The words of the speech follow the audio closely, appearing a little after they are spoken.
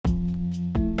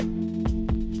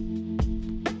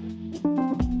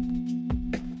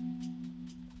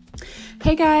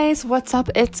Hey guys, what's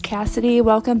up? It's Cassidy.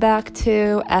 Welcome back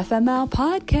to FML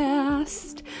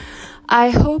Podcast. I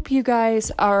hope you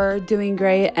guys are doing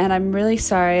great, and I'm really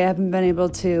sorry I haven't been able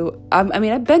to. I've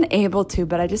been able to,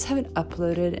 but I just haven't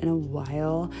uploaded in a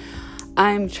while.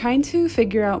 I'm trying to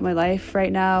figure out my life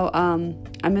right now.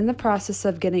 I'm in the process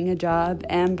of getting a job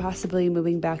and possibly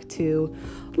moving back to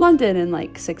London in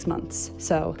like 6 months.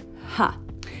 So,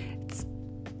 it's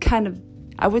kind of,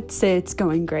 I would say it's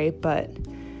going great, but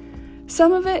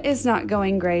some of it is not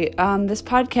going great. This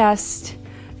podcast,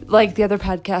 like the other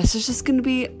podcast, is just going to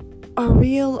be a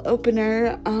real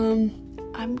opener.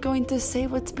 I'm going to say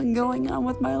what's been going on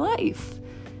with my life.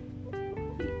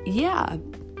 Yeah,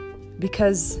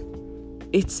 because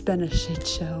it's been a shit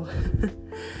show.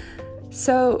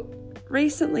 So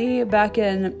recently, back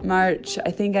in March,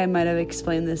 I think I might have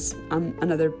explained this on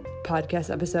another podcast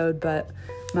episode, but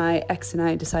my ex and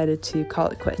I decided to call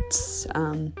it quits.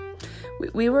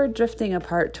 We were drifting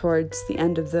apart towards the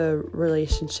end of the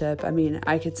relationship. I mean,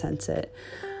 I could sense it.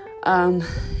 And,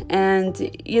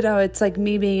 it's like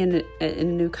me being in a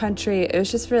new country. It was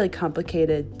just really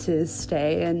complicated to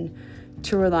stay and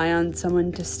to rely on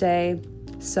someone to stay.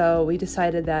 So we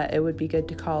decided that it would be good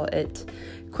to call it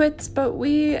quits. But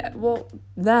we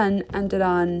then ended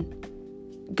on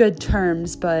good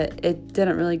terms, but it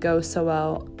didn't really go so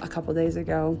well a couple days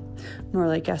ago, more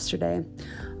like yesterday.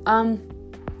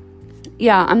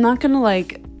 Yeah, I'm not going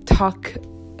to talk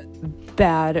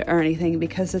bad or anything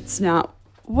because it's not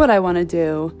what I want to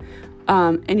do.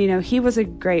 And he was a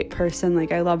great person.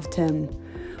 I loved him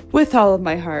with all of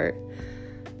my heart.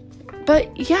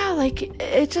 But yeah,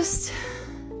 it's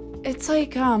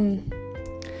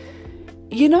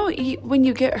when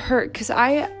you get hurt, because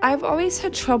I've always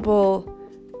had trouble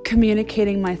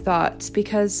communicating my thoughts,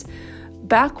 because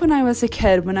back when I was a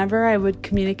kid, whenever I would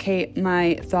communicate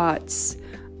my thoughts,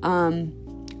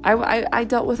 I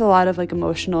dealt with a lot of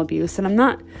emotional abuse, and I'm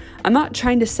not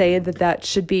trying to say that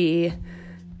should be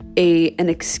an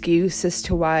excuse as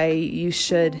to why you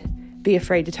should be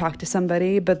afraid to talk to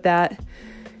somebody, but that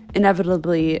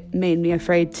inevitably made me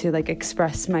afraid to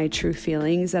express my true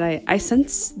feelings. And I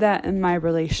sensed that in my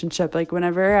relationship.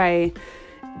 Whenever I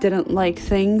didn't like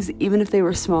things, even if they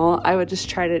were small, I would just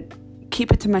try to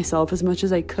keep it to myself as much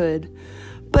as I could.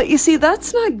 But you see,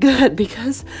 that's not good,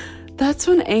 because that's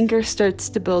when anger starts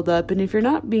to build up. And if you're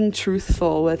not being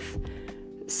truthful with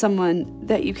someone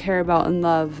that you care about and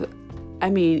love, I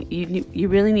mean, you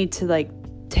really need to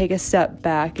take a step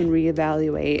back and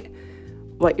reevaluate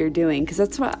what you're doing. Because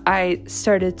that's what I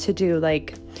started to do.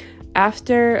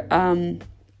 After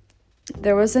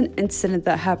there was an incident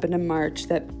that happened in March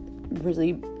that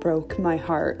really broke my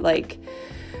heart.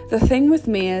 The thing with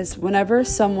me is, whenever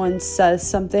someone says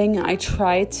something, I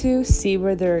try to see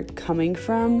where they're coming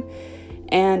from.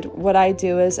 And what I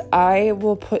do is I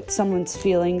will put someone's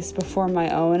feelings before my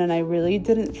own. And I really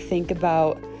didn't think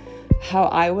about how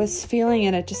I was feeling.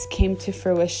 And it just came to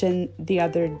fruition the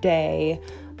other day.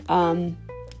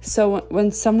 So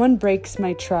when someone breaks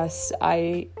my trust,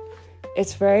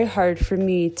 it's very hard for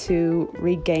me to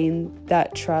regain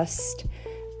that trust.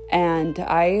 And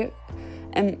I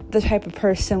am the type of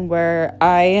person where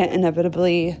I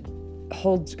inevitably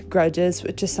hold grudges,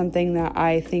 which is something that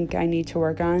I think I need to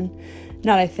work on.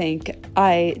 Not I think,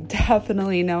 I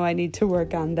definitely know I need to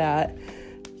work on that.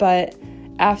 But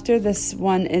after this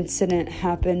one incident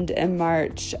happened in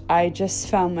March, I just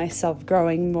found myself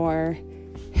growing more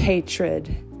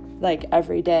hatred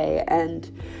every day.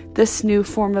 And this new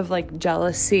form of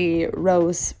jealousy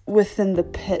rose within the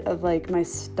pit of my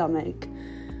stomach,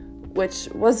 which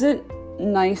wasn't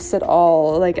nice at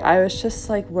all. I was just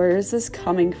where is this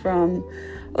coming from?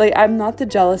 I'm not the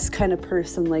jealous kind of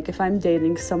person. If I'm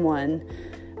dating someone,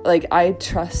 I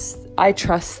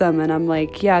trust them, and I'm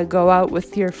yeah, go out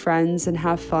with your friends and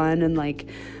have fun, and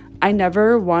I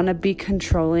never want to be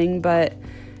controlling, but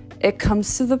it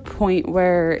comes to the point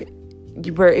where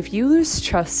if you lose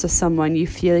trust to someone, you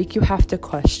feel you have to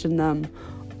question them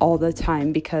all the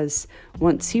time, because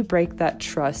once you break that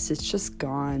trust, it's just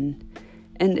gone.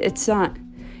 And it's not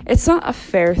a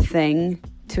fair thing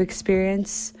to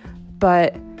experience,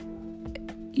 but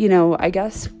I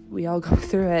guess we all go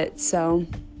through it. So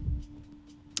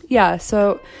yeah,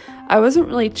 so I wasn't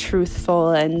really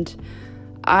truthful, and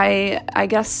I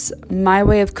guess my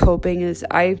way of coping is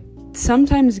I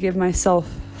sometimes give myself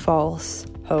false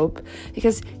hope,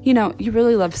 because you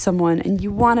really love someone and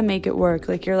you want to make it work.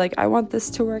 You're I want this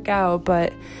to work out,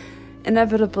 but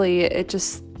inevitably it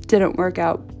just didn't work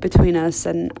out between us,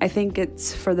 and I think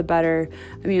it's for the better.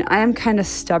 I mean, I am kind of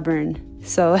stubborn,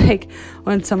 so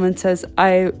when someone says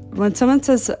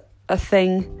a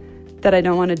thing that I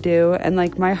don't want to do, and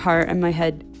like my heart and my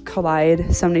head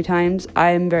collide so many times.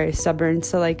 I am very stubborn,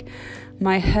 so like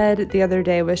my head the other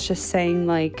day was just saying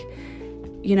like,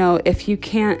 you know, if you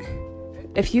can't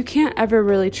ever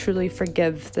really truly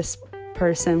forgive this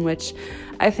person, which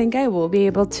I think I will be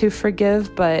able to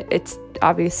forgive, but it's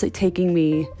obviously taking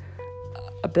me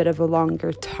a bit of a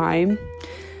longer time.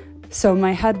 So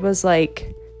my head was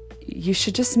like, you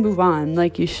should just move on.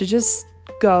 Like, you should just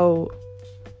go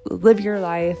live your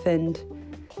life and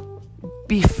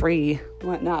be free,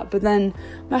 whatnot. But then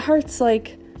my heart's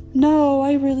like, no,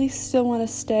 I really still want to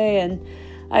stay. And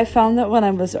I found that when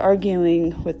I was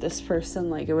arguing with this person,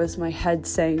 like, it was my head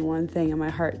saying one thing and my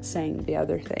heart saying the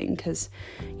other thing. Because,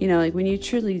 you know, like, when you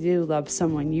truly do love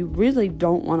someone, you really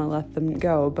don't want to let them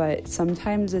go. But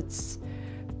sometimes it's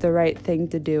the right thing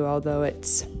to do, although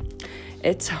it's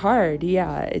hard.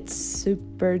 Yeah, it's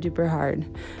super duper hard.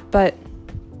 But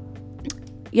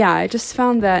yeah, I just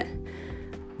found that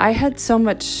I had so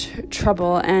much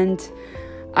trouble, and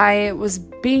I was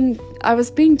being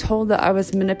told that I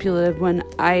was manipulative when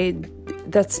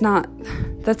that's not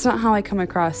how I come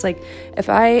across. Like, if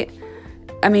I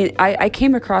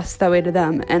came across that way to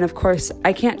them, and of course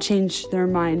I can't change their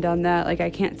mind on that. Like,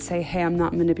 I can't say, hey, I'm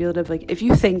not manipulative. Like, if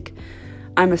you think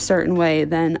I'm a certain way,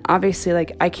 then obviously,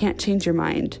 like, I can't change your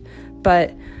mind.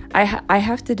 But I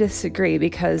have to disagree,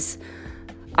 because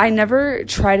I never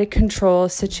try to control a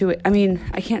situation. I mean,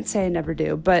 I can't say I never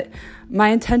do, but my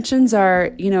intentions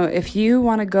are, you know, if you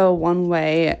want to go one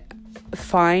way,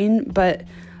 fine. But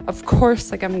of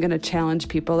course, like, I'm going to challenge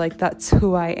people. Like, that's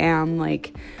who I am.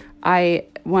 Like,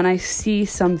 when I see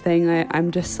something,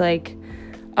 I'm just like,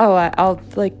 oh, I'll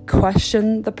like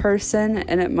question the person,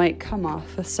 and it might come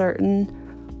off a certain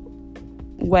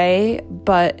way,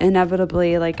 but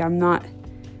inevitably, like, I'm not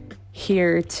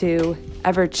here to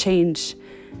ever change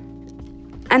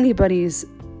anybody's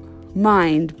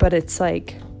mind. But it's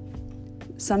like,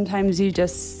 sometimes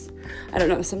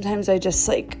sometimes I just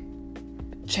like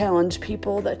challenge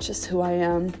people. That's just who I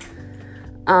am.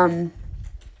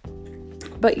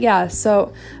 But yeah,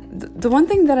 so the one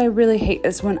thing that I really hate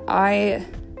is when I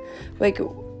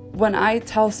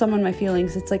tell someone my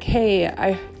feelings. It's like,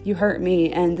 hey, you hurt me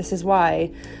and this is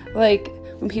why. Like,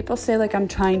 when people say like I'm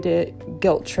trying to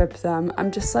guilt trip them,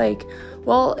 I'm just like,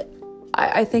 well,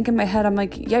 I think in my head, I'm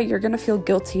like, yeah, you're going to feel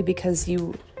guilty because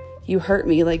you hurt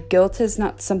me. Like, guilt is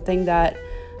not something that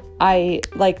I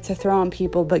like to throw on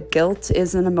people, but guilt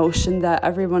is an emotion that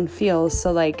everyone feels.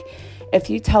 So like, if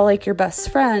you tell like your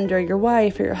best friend or your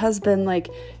wife or your husband, like,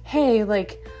 hey,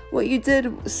 like, what you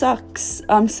did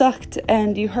sucked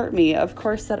and you hurt me, of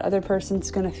course that other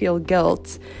person's going to feel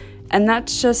guilt. And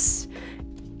that's just,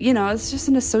 you know, it's just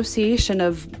an association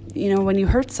of, you know, when you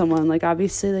hurt someone, like,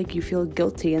 obviously, like, you feel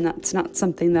guilty, and that's not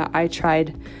something that I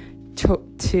tried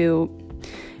to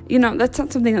you know, that's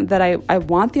not something that I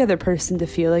want the other person to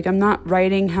feel. Like, I'm not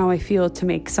writing how I feel to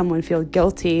make someone feel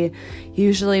guilty.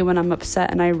 Usually when I'm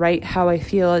upset and I write how I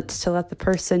feel, it's to let the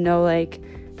person know, like,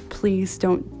 please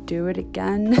don't do it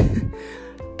again.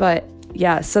 But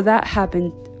yeah, so that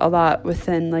happened a lot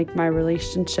within like my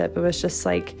relationship. It was just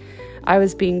like, I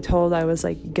was being told I was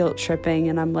like guilt tripping,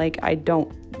 and I'm like, I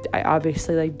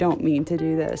obviously like don't mean to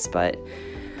do this. But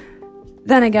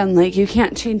then again, like, you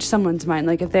can't change someone's mind.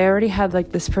 Like, if they already have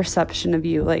like this perception of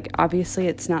you, like, obviously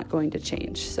it's not going to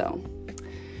change. So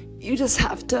you just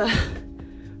have to,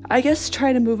 I guess,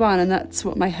 try to move on. And that's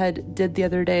what my head did the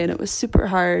other day. And it was super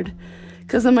hard,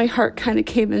 because then my heart kind of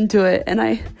came into it, and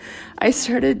I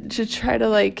started to try to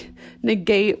like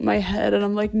negate my head. And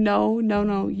I'm like, no,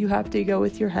 you have to go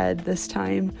with your head this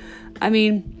time. I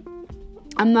mean,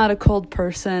 I'm not a cold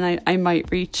person. I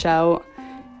might reach out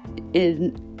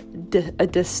in a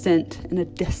distant.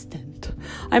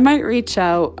 I might reach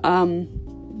out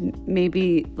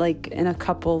maybe like in a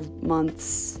couple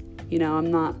months. You know,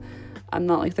 I'm not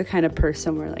like the kind of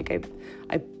person where like I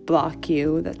block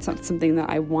you. That's not something that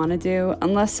I want to do,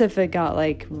 unless if it got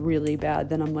like really bad,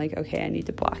 then I'm like, okay, I need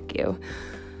to block you.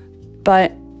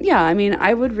 But yeah, I mean,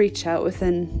 I would reach out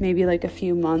within maybe like a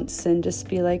few months and just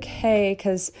be like, hey,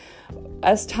 because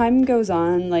as time goes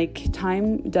on, like,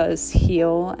 time does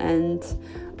heal. And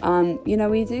you know,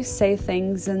 we do say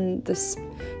things in the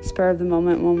spur of the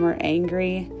moment when we're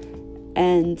angry.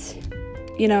 And,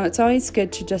 you know, it's always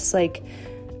good to just like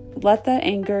let that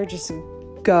anger just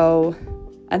go.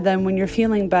 And then when you're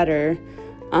feeling better,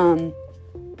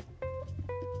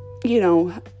 you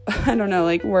know, I don't know,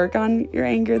 like, work on your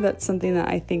anger. That's something that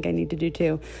I think I need to do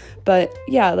too. But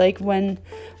yeah, like when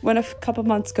a couple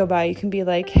months go by, you can be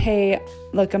like, hey,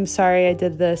 look, I'm sorry I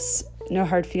did this. No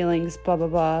hard feelings, blah, blah,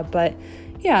 blah. But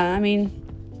yeah, I mean,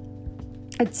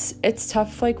 it's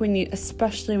tough, like,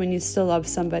 especially when you still love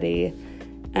somebody,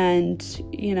 and,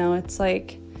 you know, it's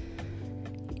like,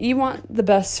 you want the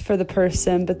best for the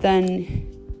person, but then,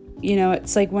 you know,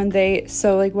 it's like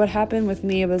so like what happened with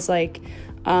me was like,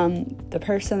 the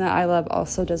person that I love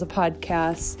also does a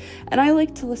podcast, and I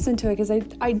like to listen to it because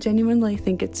I genuinely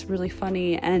think it's really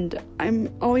funny, and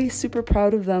I'm always super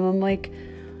proud of them. I'm like,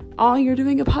 oh, you're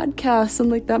doing a podcast,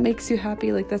 and like, that makes you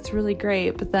happy, like, that's really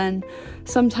great. But then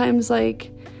sometimes,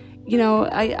 like, you know,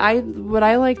 what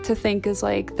I like to think is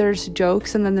like, there's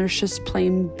jokes and then there's just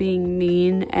plain being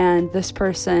mean, and this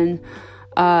person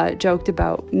joked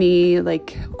about me,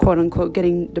 like, quote unquote,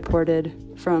 getting deported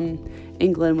from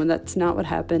England, when that's not what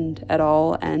happened at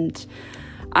all. And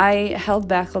I held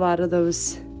back a lot of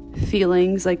those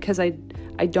feelings, like, because I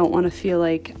don't want to feel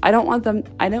like, I don't want them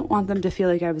to feel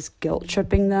like I was guilt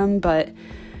tripping them, but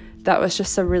that was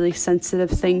just a really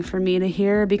sensitive thing for me to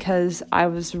hear, because I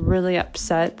was really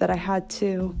upset that I had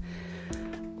to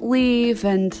leave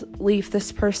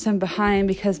this person behind,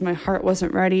 because my heart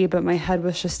wasn't ready, but my head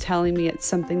was just telling me it's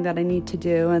something that I need to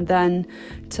do. And then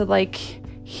to, like,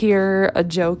 hear a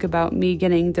joke about me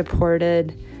getting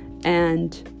deported,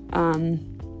 and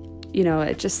you know,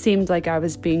 it just seemed like I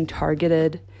was being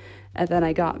targeted. And then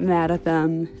I got mad at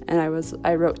them, and I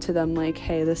wrote to them like,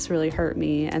 hey, this really hurt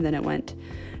me, and then it went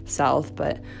south.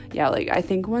 But yeah, like, I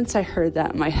think once I heard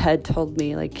that, my head told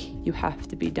me, like, you have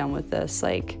to be done with this.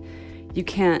 Like, you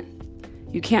can't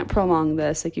prolong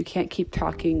this. Like, you can't keep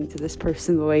talking to this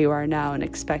person the way you are now and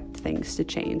expect things to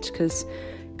change, because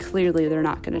clearly they're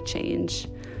not going to change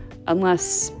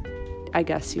unless, I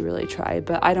guess, you really try.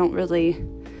 But I don't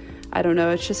know,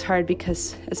 it's just hard,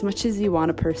 because as much as you want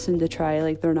a person to try,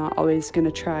 like, they're not always going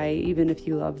to try, even if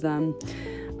you love them.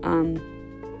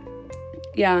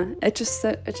 Yeah, it just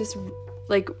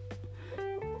like,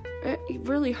 it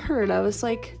really hurt. I was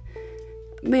like,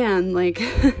 man, like,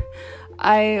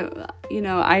 I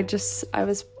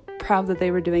was proud that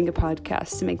they were doing a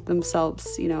podcast to make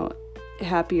themselves, you know,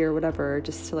 happy or whatever,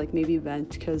 just to, like, maybe vent,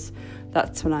 because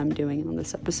that's what I'm doing on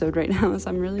this episode right now, is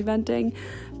I'm really venting.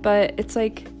 But it's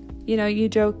like, you know, you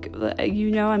joke,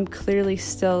 you know, I'm clearly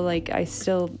still, like, I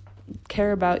still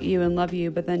care about you and love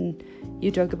you, but then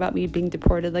you joke about me being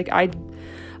deported. Like, I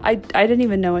didn't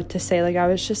even know what to say. Like, I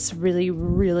was just really,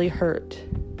 really hurt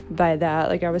by that.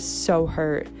 Like, I was so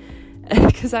hurt,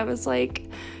 because I was like,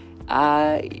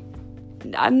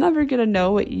 I'm never gonna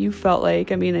know what you felt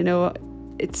like. I mean, I know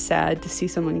it's sad to see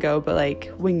someone go, but,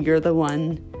 like, when you're the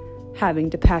one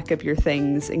having to pack up your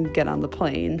things and get on the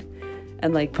plane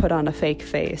and, like, put on a fake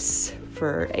face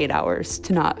for 8 hours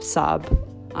to not sob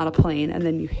on a plane, and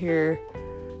then you hear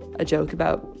a joke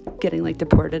about getting, like,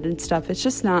 deported and stuff, it's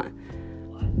just not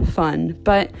fun.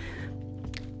 But,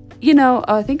 you know,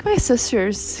 I think my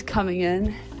sister's coming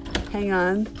in. Hang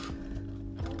on.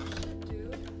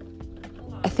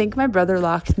 I think my brother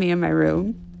locked me in my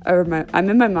room, or I'm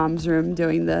in my mom's room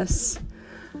doing this.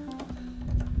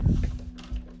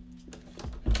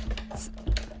 It's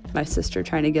my sister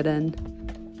trying to get in.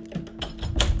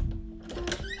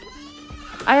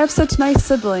 I have such nice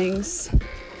siblings.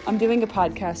 I'm doing a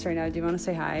podcast right now. Do you want to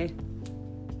say hi?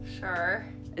 Sure.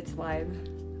 It's live.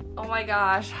 Oh my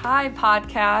gosh. Hi,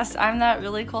 podcast. I'm that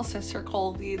really cool sister,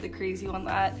 Colby, the crazy one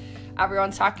that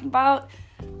everyone's talking about.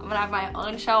 I'm going to have my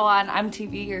own show on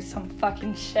MTV or some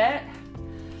fucking shit.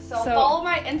 So follow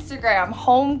my Instagram,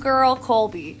 Homegirl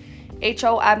Colby.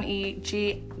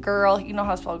 Homeg girl. You know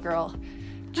how to spell girl.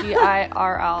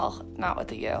 Girl, not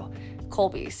with a U.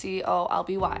 Colby,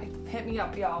 Colby. Hit me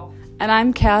up, yo. And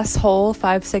I'm Cass Hole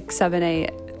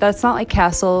 5678. That's not like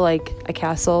castle, like a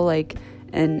castle, like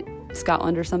in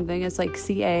Scotland or something. It's like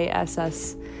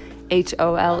CASSHOLE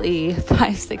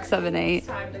 5678.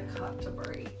 Time to cut to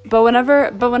break. But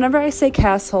whenever I say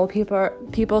Cass Hole,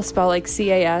 people spell like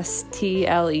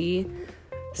CASTLE.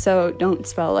 So don't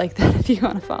spell like that if you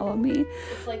want to follow me.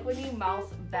 It's like when you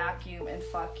mouth vacuum and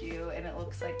fuck you, and it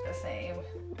looks like the same.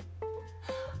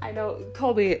 I know,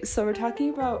 Colby, so we're talking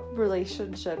about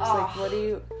relationships. Like,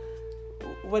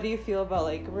 what do you feel about,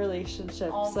 like,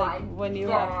 relationships? Oh like, my when you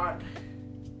God.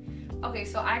 Okay,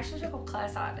 so I actually took a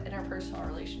class on interpersonal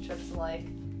relationships. Like,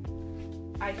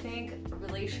 I think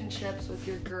relationships with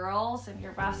your girls and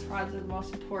your best friends are the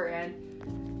most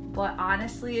important. But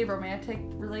honestly, romantic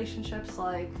relationships,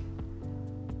 like,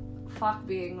 fuck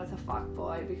being with a fuck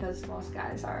boy, because most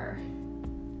guys are.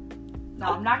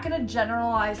 No, I'm not gonna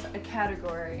generalize a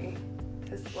category,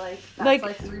 because, like, that's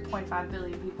like 3.5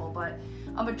 billion people, but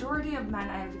a majority of men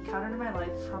I have encountered in my life,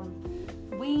 from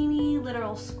weenie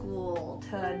literal school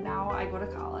to now I go to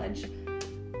college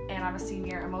and I'm a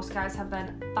senior, and most guys have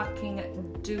been fucking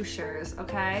douchers,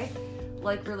 okay?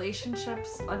 like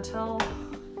relationships until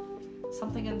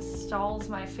something installs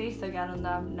my faith again in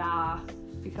them. Nah,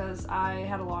 because I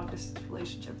had a long distance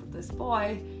relationship with this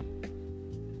boy.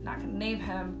 Not gonna name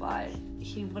him, but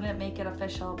he wouldn't make it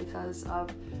official because of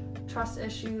trust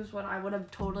issues when I would have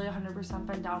totally 100%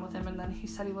 been down with him. And then he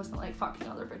said he wasn't like fucking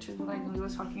other bitches when I knew he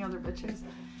was fucking other bitches.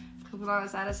 When I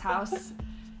was at his house,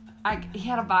 he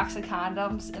had a box of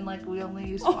condoms and like we only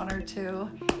used 1 or 2.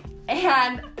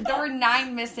 And there were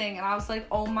 9 missing, and I was like,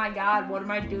 oh my god, what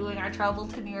am I doing? I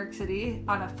traveled to New York City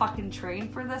on a fucking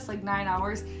train for this, like 9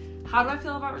 hours. How do I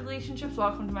feel about relationships?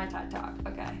 Welcome to my TED Talk.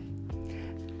 Okay.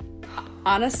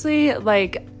 Honestly,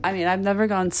 like, I mean, I've never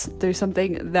gone through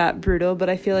something that brutal, but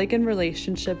I feel like in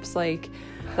relationships, like,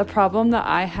 the problem that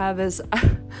I have is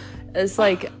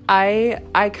like,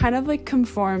 I kind of, like,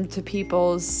 conform to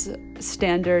people's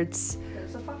standards.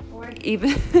 There's a fuckboy.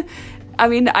 Even... I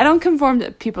mean, I don't conform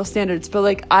to people's standards, but,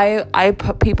 like, I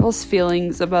put people's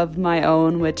feelings above my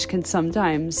own, which can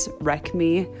sometimes wreck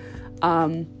me.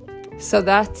 So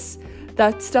that's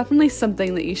definitely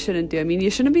something that you shouldn't do. I mean, you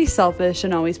shouldn't be selfish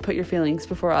and always put your feelings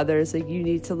before others. Like, you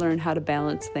need to learn how to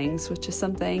balance things, which is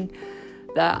something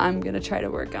that I'm going to try to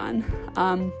work on.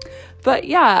 But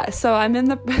yeah, so I'm in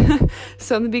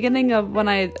the beginning of when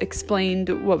I explained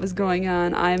what was going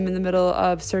on, I'm in the middle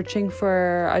of searching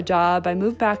for a job. I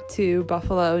moved back to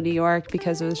Buffalo, New York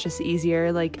because it was just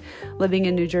easier. Like, living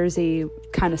in New Jersey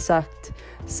kind of sucked.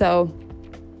 So,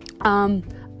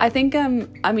 I think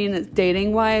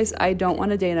dating wise, I don't want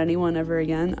to date anyone ever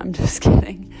again. I'm just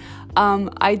kidding. I'm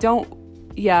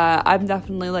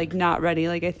definitely like not ready.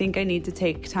 Like, I think I need to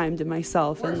take time to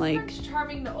myself. Where's and like Prince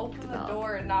Charming to open the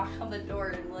door and knock on the door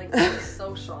and like be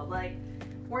social. Like,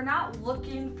 we're not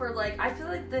looking for like, I feel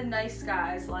like the nice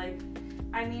guys, like,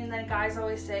 I mean, the guys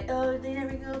always say, oh, they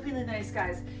never go for the nice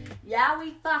guys. Yeah,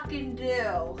 we fucking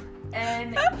do.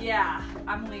 And yeah,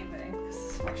 I'm leaving. This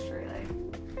is frustrating.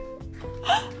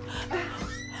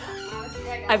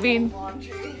 Honestly, I mean,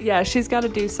 laundry. Yeah, she's got to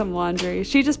do some laundry.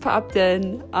 She just popped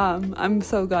in. I'm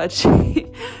so glad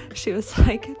she was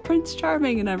like Prince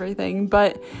Charming and everything.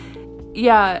 But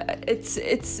yeah,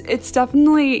 it's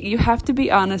definitely, you have to be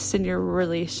honest in your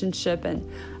relationship. And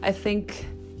I think,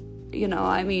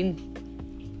 I mean,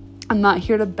 I'm not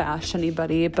here to bash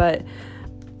anybody, but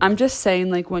I'm just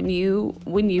saying, like, when you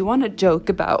want to joke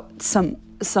about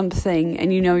something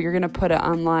and you're going to put it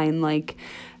online, like,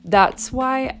 that's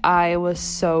why I was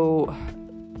so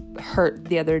hurt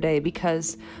the other day,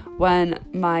 because when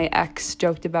my ex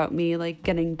joked about me, like,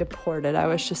 getting deported, I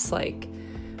was just like,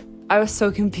 I was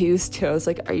so confused too. I was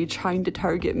like, are you trying to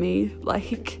target me?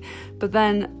 Like, but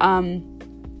then,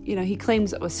 he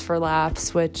claims it was for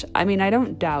laughs, which, I mean, I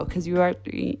don't doubt, because you are,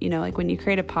 like, when you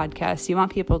create a podcast, you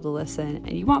want people to listen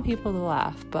and you want people to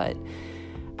laugh, but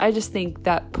I just think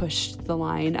that pushed the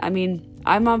line. I mean,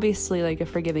 I'm obviously, like, a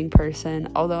forgiving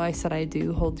person, although I said I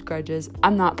do hold grudges.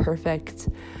 I'm not perfect.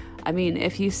 I mean,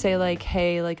 if you say, like,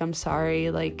 hey, like, I'm sorry,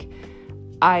 like,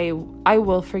 I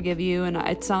will forgive you, and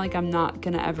it's not like I'm not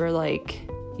gonna ever, like,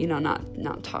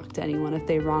 not talk to anyone if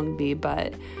they wrong me,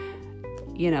 but,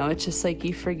 it's just, like,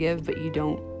 you forgive, but you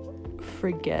don't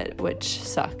forget, which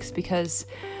sucks, because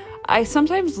I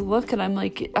sometimes look and I'm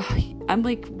like,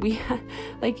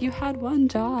 you had one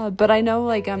job, but I know,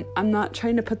 like, I'm not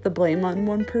trying to put the blame on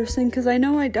one person, because I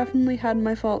know I definitely had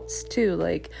my faults too.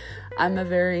 Like, I'm a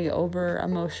very over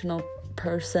emotional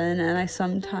person, and I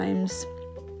sometimes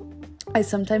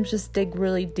just dig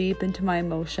really deep into my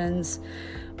emotions,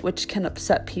 which can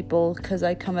upset people because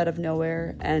I come out of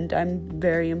nowhere and I'm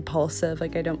very impulsive.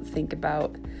 Like, I don't think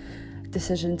about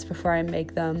decisions before I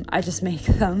make them. I just make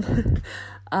them.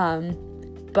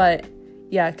 But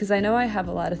yeah, because I know I have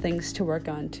a lot of things to work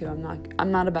on too.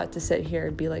 I'm not about to sit here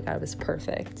and be like I was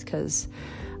perfect, because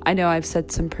I know I've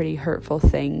said some pretty hurtful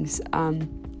things. And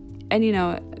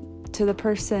to the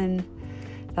person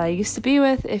that I used to be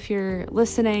with, if you're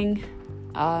listening,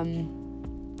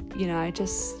 I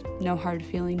just, no hard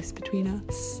feelings between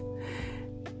us.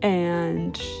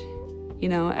 And,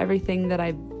 everything that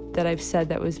I've said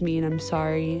that was mean, I'm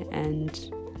sorry,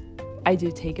 and I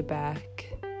do take it back,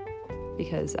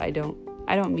 because I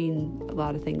don't mean a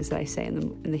lot of things that I say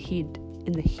in the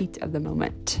heat of the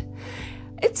moment.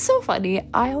 It's so funny.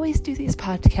 I always do these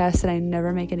podcasts and I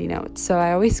never make any notes, so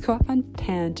I always go off on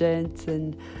tangents,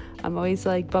 and I'm always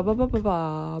like ba ba ba ba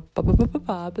ba ba ba ba ba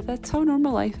ba. But that's how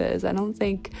normal life is. I don't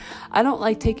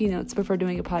like taking notes before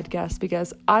doing a podcast,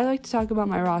 because I like to talk about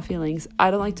my raw feelings.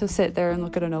 I don't like to sit there and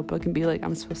look at a notebook and be like,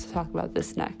 I'm supposed to talk about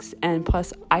this next. And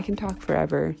plus, I can talk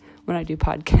forever, when I do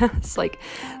podcasts. Like,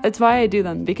 that's why I do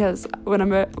them, because when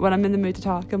I'm in the mood to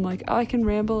talk, I'm like, oh, I can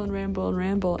ramble and ramble and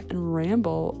ramble and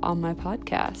ramble on my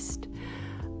podcast.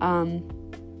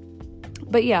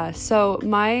 But yeah, so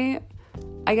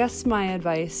I guess my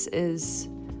advice is,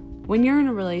 when you're in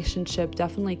a relationship,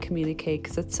 definitely communicate,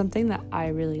 because it's something that I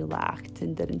really lacked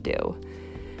and didn't do.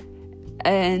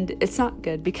 And it's not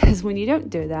good, because when you don't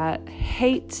do that,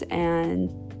 hate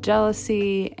and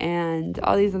jealousy and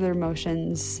all these other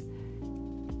emotions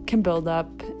can build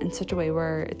up in such a way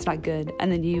where it's not good.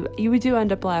 And then you do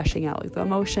end up lashing out. Like, the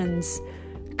emotions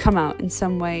come out in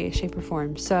some way, shape, or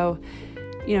form. So,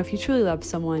 if you truly love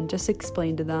someone, just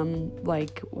explain to them,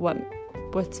 like,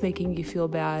 what's making you feel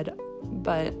bad.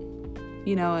 But,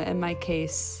 in my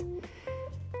case,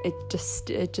 it just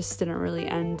didn't really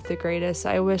end the greatest.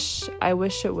 I wish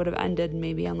it would have ended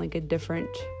maybe on like a different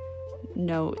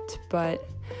note, but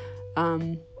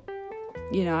I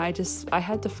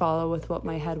had to follow with what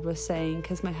my head was saying,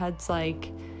 because my head's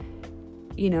like,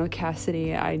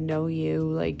 Cassidy, I know you,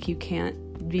 like, you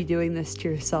can't be doing this to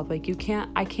yourself. Like,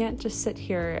 I can't just sit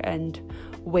here and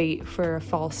wait for a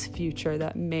false future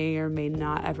that may or may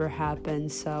not ever happen.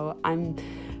 So I'm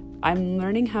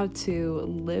learning how to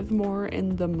live more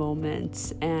in the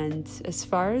moment. And as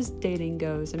far as dating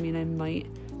goes, I mean,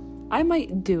 I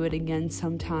might do it again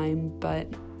sometime, but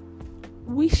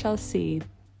we shall see.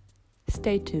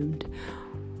 Stay tuned.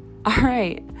 All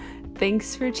right.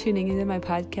 Thanks for tuning into my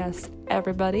podcast,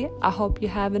 everybody. I hope you're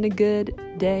having a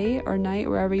good day or night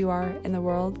wherever you are in the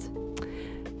world.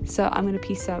 So I'm going to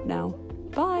peace out now.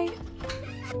 Bye.